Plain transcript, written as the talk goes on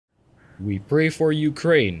We pray for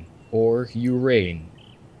Ukraine or Ukraine.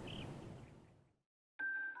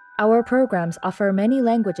 Our programs offer many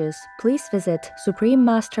languages. Please visit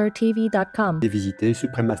suprememastertv.com et visitez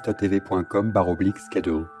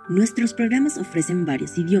suprememastertv.com/schedule. Nuestros programas ofrecen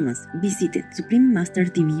varios idiomas. Visite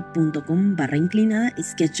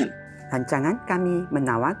suprememastertv.com/schedule. Rancangan kami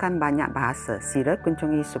menawarkan banyak bahasa. Sila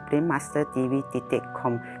kunjungi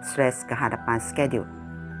suprememastertv.com/schedule.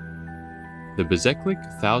 The Bezeklik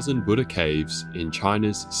Thousand Buddha Caves in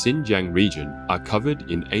China's Xinjiang region are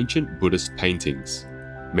covered in ancient Buddhist paintings,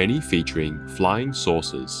 many featuring flying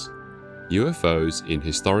saucers. UFOs in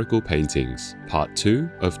Historical Paintings, Part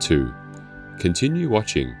 2 of 2. Continue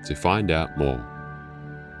watching to find out more.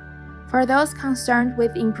 For those concerned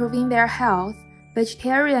with improving their health,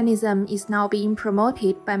 vegetarianism is now being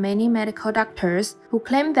promoted by many medical doctors who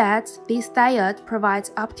claim that this diet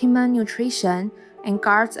provides optimum nutrition and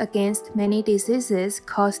guards against many diseases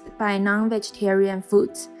caused by non-vegetarian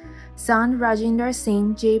foods. Sant Rajinder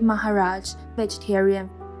Singh Ji Maharaj, vegetarian.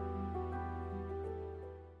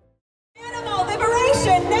 Animal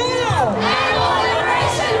liberation now! Animal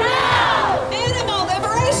liberation now! Animal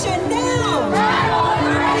liberation now! Animal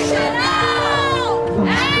liberation now!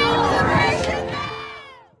 Animal liberation now!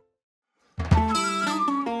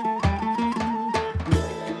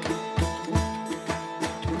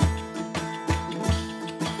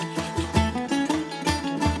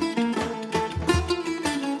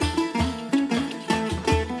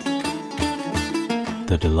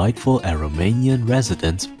 The delightful Aromanian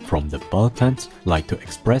residents from the Balkans like to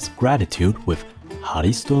express gratitude with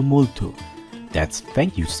Haristo multu. That's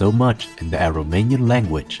thank you so much in the Aromanian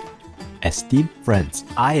language. Esteemed friends,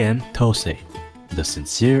 I am Tose. The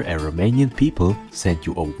sincere Aromanian people send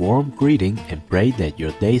you a warm greeting and pray that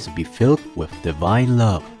your days be filled with divine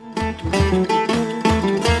love.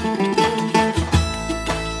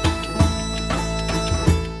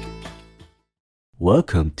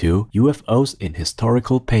 Welcome to UFOs in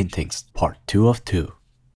Historical Paintings, Part 2 of 2.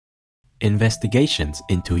 Investigations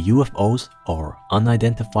into UFOs, or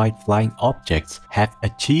unidentified flying objects, have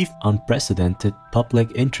achieved unprecedented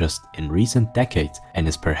public interest in recent decades and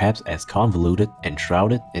is perhaps as convoluted and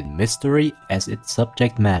shrouded in mystery as its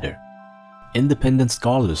subject matter. Independent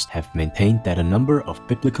scholars have maintained that a number of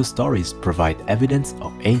biblical stories provide evidence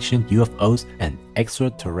of ancient UFOs and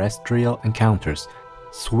extraterrestrial encounters.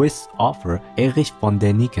 Swiss author Erich von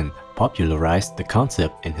Däniken popularized the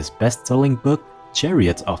concept in his best-selling book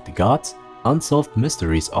Chariots of the Gods: Unsolved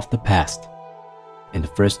Mysteries of the Past. In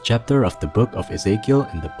the first chapter of the book of Ezekiel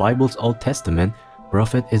in the Bible's Old Testament,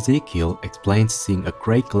 Prophet Ezekiel explains seeing a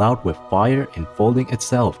great cloud with fire enfolding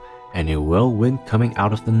itself and a whirlwind coming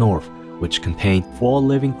out of the north, which contained 4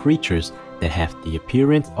 living creatures that have the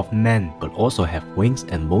appearance of men but also have wings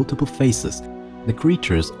and multiple faces. The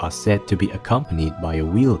creatures are said to be accompanied by a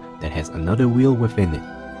wheel that has another wheel within it.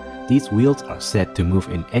 These wheels are said to move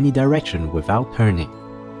in any direction without turning.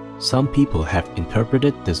 Some people have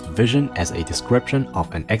interpreted this vision as a description of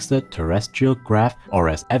an extraterrestrial craft or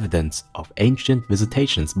as evidence of ancient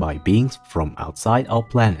visitations by beings from outside our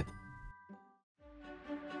planet.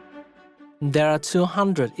 There are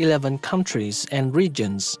 211 countries and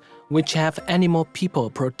regions which have animal people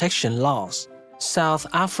protection laws. South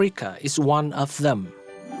Africa is one of them.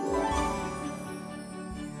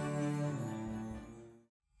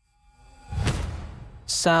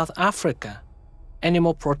 South Africa,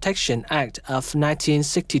 Animal Protection Act of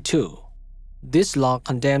 1962. This law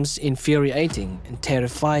condemns infuriating and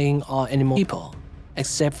terrifying all animal people,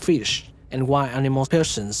 except fish and wild animal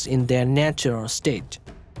persons in their natural state.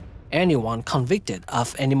 Anyone convicted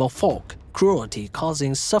of animal folk cruelty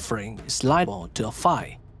causing suffering is liable to a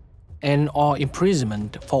fine and/or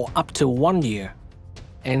imprisonment for up to 1 year,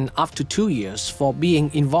 and up to 2 years for being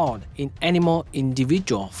involved in animal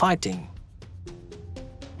individual fighting.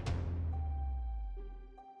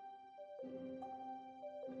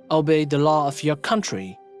 Obey the law of your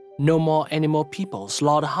country. No more animal people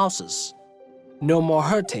slaughterhouses. No more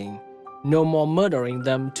hurting. No more murdering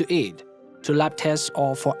them to eat, to lab tests,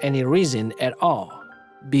 or for any reason at all.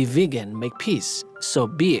 Be vegan, make peace, so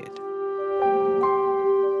be it.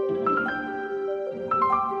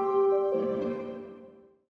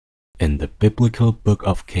 In the biblical book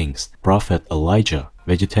of Kings, Prophet Elijah,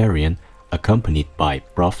 vegetarian, accompanied by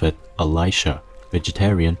Prophet Elisha,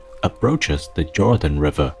 vegetarian, approaches the Jordan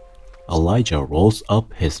River. Elijah rolls up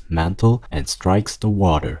his mantle and strikes the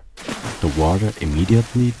water. The water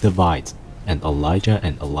immediately divides, and Elijah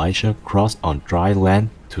and Elisha cross on dry land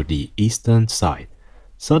to the eastern side.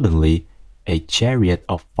 Suddenly, a chariot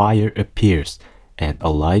of fire appears, and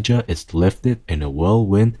Elijah is lifted in a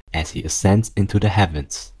whirlwind as he ascends into the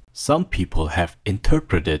heavens. Some people have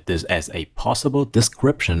interpreted this as a possible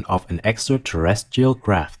description of an extraterrestrial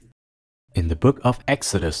craft. In the book of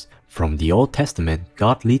Exodus, from the Old Testament,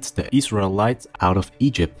 God leads the Israelites out of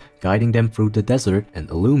Egypt, guiding them through the desert and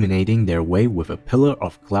illuminating their way with a pillar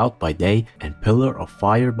of cloud by day and pillar of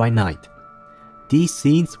fire by night. These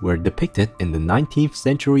scenes were depicted in the 19th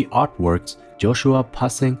century artworks Joshua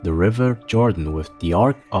passing the river Jordan with the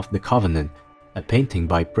Ark of the Covenant, a painting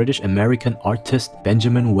by British-American artist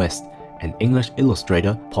Benjamin West, and English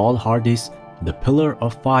illustrator Paul Hardy's The Pillar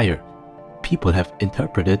of Fire. People have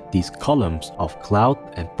interpreted these columns of cloud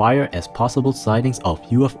and fire as possible sightings of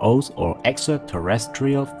UFOs or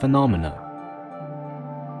extraterrestrial phenomena.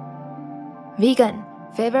 Vegan,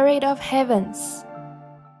 favorite of heavens.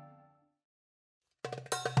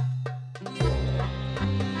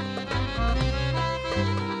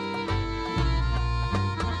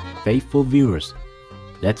 Faithful viewers,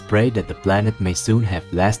 let's pray that the planet may soon have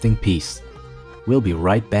lasting peace. We'll be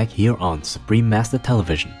right back here on Supreme Master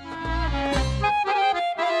Television.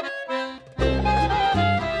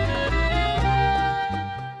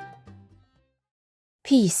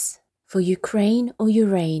 Peace for Ukraine or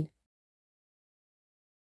Urane.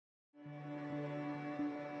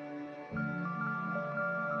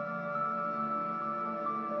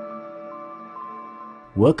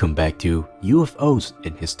 Welcome back to UFOs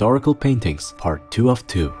in Historical Paintings, Part 2 of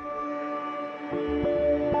 2.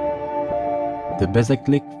 The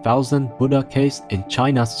Bezeklik 1000 Buddha caves in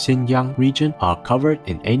China's Xinjiang region are covered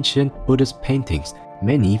in ancient Buddhist paintings,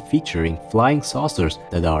 many featuring flying saucers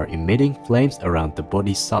that are emitting flames around the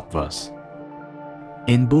bodhisattvas.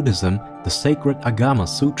 In Buddhism, the sacred Agama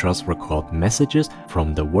Sutras record messages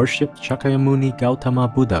from the worshipped Shakyamuni Gautama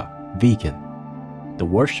Buddha, vegan. The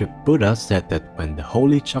worshipped Buddha said that when the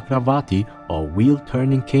holy Chakravati, or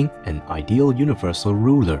wheel-turning king, an ideal universal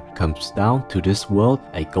ruler, comes down to this world,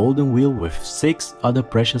 a golden wheel with 6 other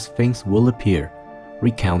precious things will appear.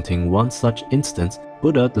 Recounting one such instance,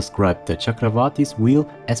 Buddha described the Chakravati's wheel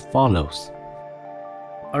as follows.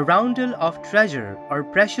 A roundel of treasure or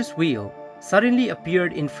precious wheel suddenly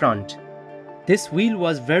appeared in front. This wheel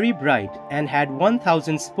was very bright and had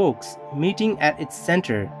 1,000 spokes meeting at its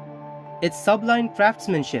center. Its sublime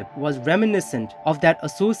craftsmanship was reminiscent of that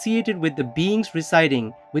associated with the beings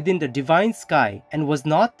residing within the divine sky and was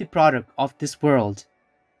not the product of this world.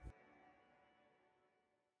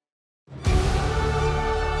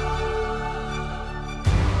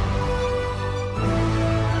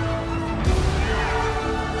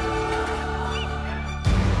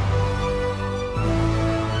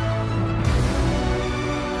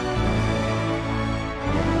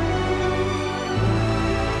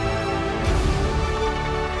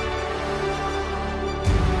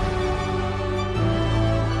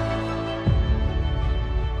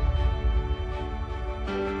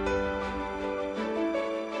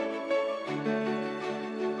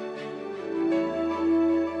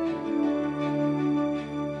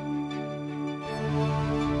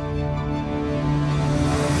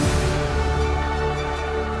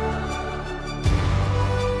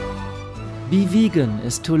 Be vegan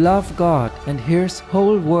is to love God and His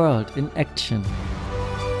whole world in action.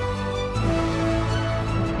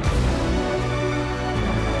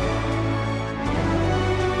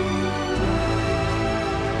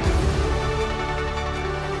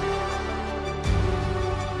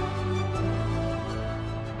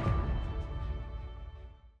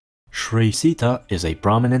 Sri Sita is a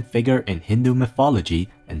prominent figure in Hindu mythology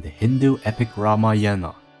and the Hindu epic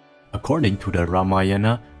Ramayana. According to the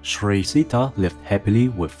Ramayana, Sri Sita lived happily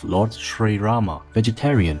with Lord Sri Rama,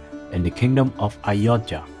 vegetarian, in the kingdom of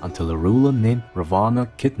Ayodhya until a ruler named Ravana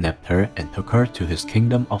kidnapped her and took her to his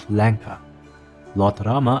kingdom of Lanka. Lord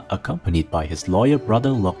Rama, accompanied by his loyal brother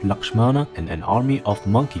Lord Lakshmana and an army of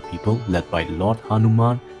monkey people led by Lord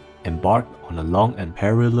Hanuman, embarked on a long and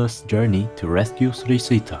perilous journey to rescue Sri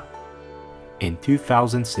Sita. In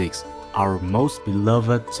 2006, our most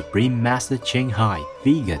beloved Supreme Master Ching Hai,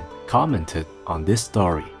 vegan, commented on this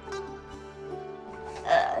story.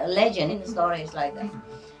 Legend in the story is like that.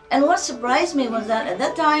 And what surprised me was that at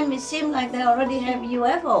that time it seemed like they already have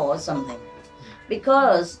UFO or something.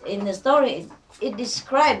 Because in the story it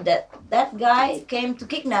described that that guy came to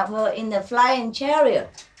kidnap her in a flying chariot.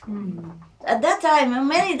 At that time,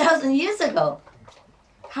 many thousand years ago.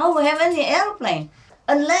 How we have any airplane?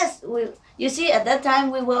 Unless you see, at that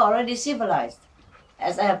time we were already civilized.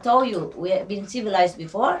 As I have told you, we have been civilized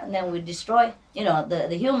before, and then we destroy,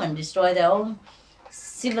 the human destroy their own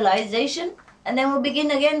civilization, and then we begin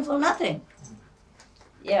again from nothing.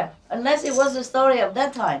 Yeah, unless it was a story of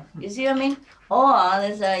that time. You see what I mean? Or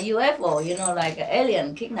there's a UFO, like an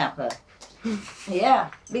alien kidnap her. Yeah,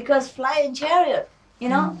 because flying chariot, you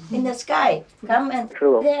know, in the sky, come and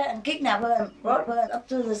there and kidnap her and brought her up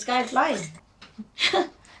to the sky flying.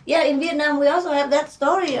 Yeah, in Vietnam we also have that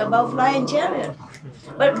story about flying chariot.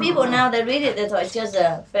 But people now they read it, they thought it's just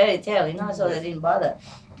a fairy tale, you know, so they didn't bother.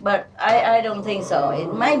 But I don't think so.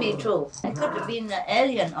 It might be true. It could have been an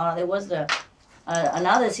alien, or there was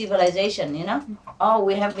another civilization, you know. Or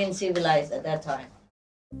we have been civilized at that time.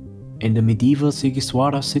 In the medieval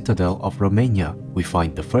Sighiswara citadel of Romania, we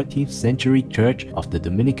find the 13th century church of the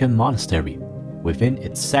Dominican monastery. Within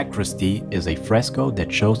its sacristy is a fresco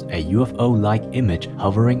that shows a UFO-like image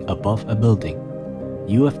hovering above a building.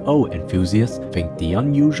 UFO enthusiasts think the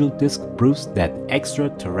unusual disc proves that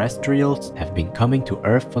extraterrestrials have been coming to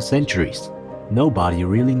Earth for centuries. Nobody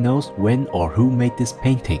really knows when or who made this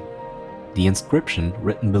painting. The inscription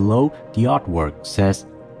written below the artwork says,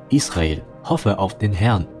 Israel, hoffe auf den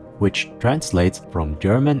Herrn, which translates from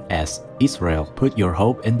German as Israel, put your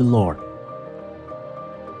hope in the Lord.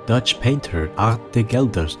 Dutch painter Art de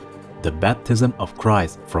Gelders, The Baptism of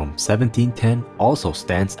Christ from 1710 also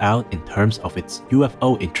stands out in terms of its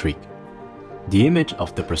UFO intrigue. The image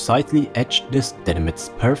of the precisely etched disc that emits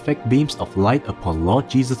perfect beams of light upon Lord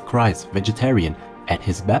Jesus Christ, vegetarian, at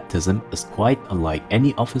his baptism is quite unlike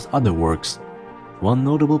any of his other works. One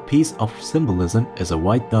notable piece of symbolism is a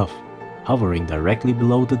white dove, hovering directly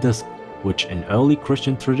below the disc, which in early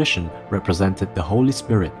Christian tradition represented the Holy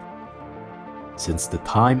Spirit. Since the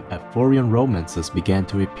time Arthurian romances began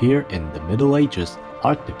to appear in the Middle Ages,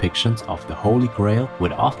 art depictions of the Holy Grail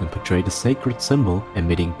would often portray the sacred symbol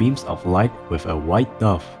emitting beams of light with a white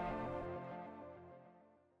dove.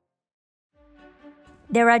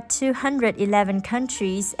 There are 211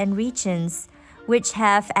 countries and regions which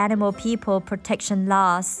have animal people protection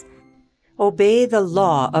laws. Obey the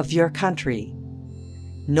law of your country.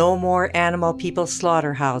 No more animal people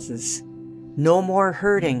slaughterhouses. No more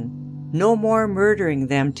herding. No more murdering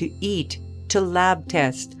them to eat, to lab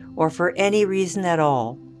test, or for any reason at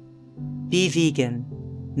all. Be vegan.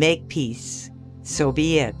 Make peace. So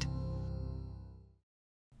be it.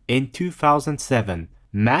 In 2007,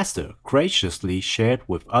 Master graciously shared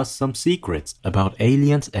with us some secrets about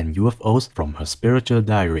aliens and UFOs from her spiritual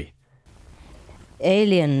diary.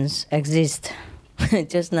 Aliens exist.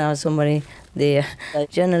 Just now the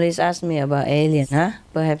journalist asked me about alien, huh?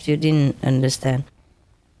 Perhaps you didn't understand.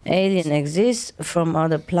 Aliens exist from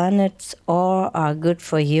other planets or are good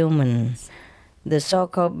for humans. The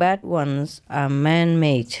so-called bad ones are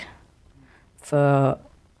man-made for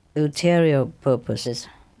ulterior purposes.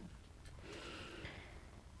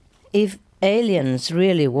 If aliens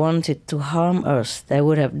really wanted to harm us, they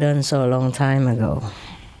would have done so a long time ago.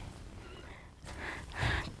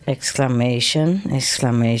 Exclamation,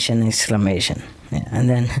 exclamation, exclamation. Yeah, and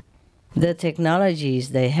then the technologies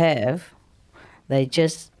they have, they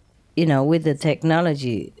just, with the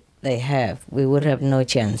technology they have, we would have no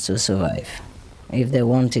chance to survive if they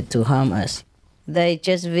wanted to harm us. They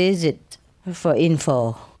just visit for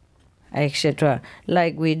info, etc.,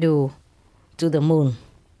 like we do to the moon.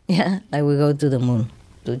 Yeah, like we go to the moon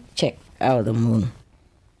to check out the moon.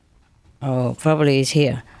 Oh, probably it's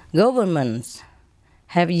here. Governments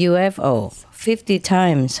have UFO 50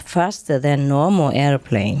 times faster than normal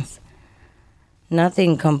airplanes.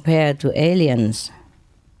 Nothing compared to aliens.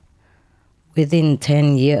 Within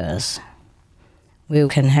 10 years, we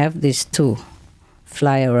can have these two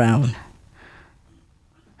fly around.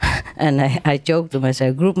 And I joked to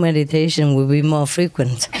myself, group meditation will be more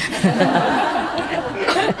frequent.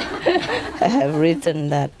 I have written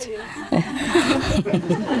that.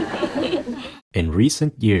 In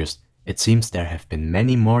recent years, it seems there have been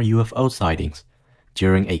many more UFO sightings.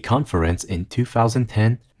 During a conference in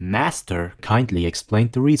 2010, Master kindly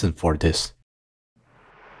explained the reason for this.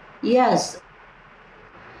 Yes.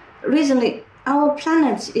 Recently, our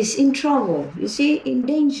planet is in trouble, you see, in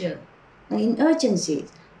danger, in urgency.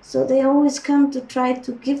 So they always come to try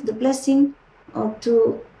to give the blessing or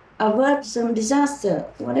to avert some disaster,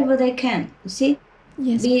 whatever they can, you see?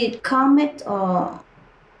 Yes. Be it comet or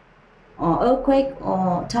earthquake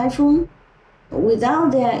or typhoon.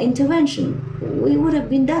 Without their intervention, we would have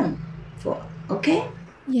been done for, okay?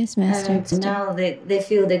 Yes, Master. And now they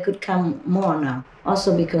feel they could come more now,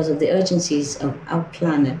 also because of the urgencies of our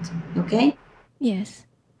planet, okay? Yes.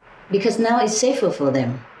 Because now it's safer for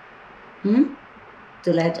them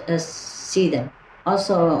to let us see them.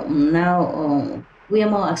 Also, now we are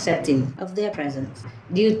more accepting of their presence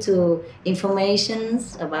due to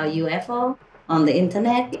informations about UFO on the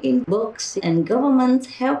internet, in books, and governments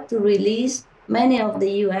help to release many of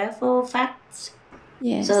the UFO facts.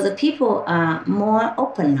 Yes. So the people are more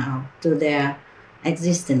open now to their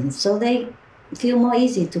existence, so they feel more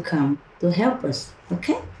easy to come to help us.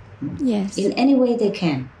 Okay? Yes. In any way they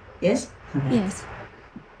can. Yes? All right. Yes.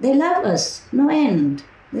 They love us, no end.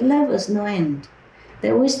 They love us, no end.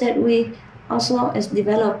 They wish that we also as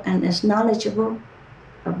developed and as knowledgeable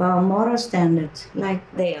about moral standards like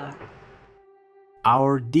they are.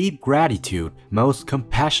 Our deep gratitude, most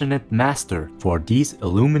compassionate Master, for these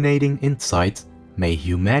illuminating insights. May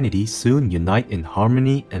humanity soon unite in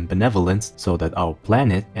harmony and benevolence so that our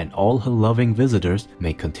planet and all her loving visitors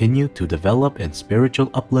may continue to develop in spiritual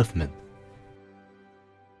upliftment.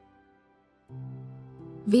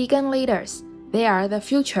 Vegan leaders, they are the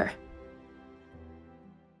future.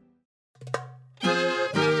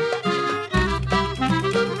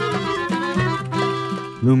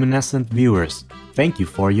 Luminescent viewers, thank you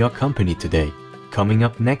for your company today. Coming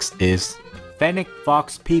up next is Fennec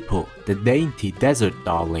Fox People, the Dainty Desert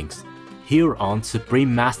Darlings, here on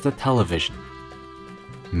Supreme Master Television.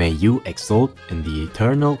 May you exult in the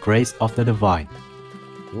eternal grace of the Divine.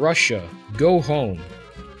 Russia, go home.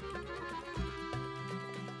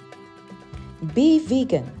 Be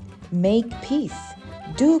vegan, make peace,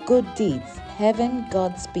 do good deeds, heaven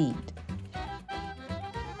Godspeed.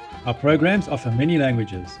 Our programs offer many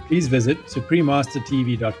languages. Please visit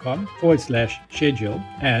suprememastertv.com/schedule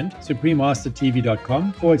and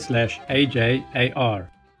suprememastertv.com/AJAR.